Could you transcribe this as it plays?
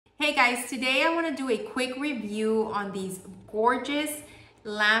Hey guys, today I want to do a quick review on these gorgeous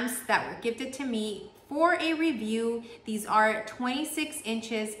lamps that were gifted to me for a review. These are 26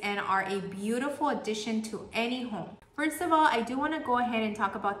 inches and are a beautiful addition to any home. First of all, I do want to go ahead and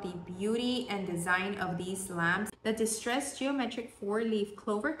talk about the beauty and design of these lamps. The distressed geometric 4-leaf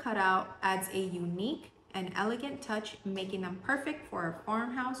clover cutout adds a unique and elegant touch, making them perfect for a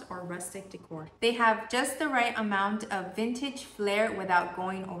farmhouse or rustic decor. They have just the right amount of vintage flair without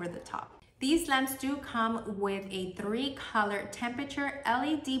going over the top. These lamps do come with a 3-color temperature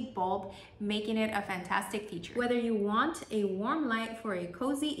LED bulb, making it a fantastic feature. Whether you want a warm light for a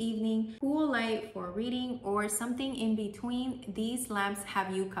cozy evening, cool light for reading, or something in between, these lamps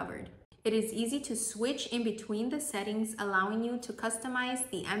have you covered. It is easy to switch in between the settings, allowing you to customize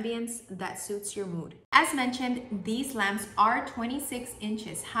the ambience that suits your mood. As mentioned, these lamps are 26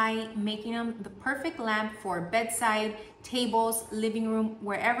 inches high, making them the perfect lamp for bedside, tables, living room,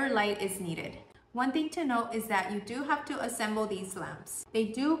 wherever light is needed. One thing to note is that you do have to assemble these lamps. They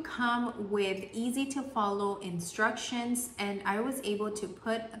do come with easy to follow instructions, and I was able to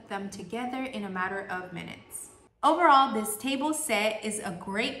put them together in a matter of minutes. Overall, this table set is a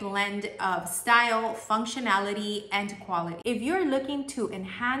great blend of style, functionality, and quality. If you're looking to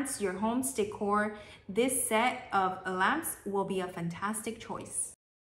enhance your home's decor, this set of lamps will be a fantastic choice.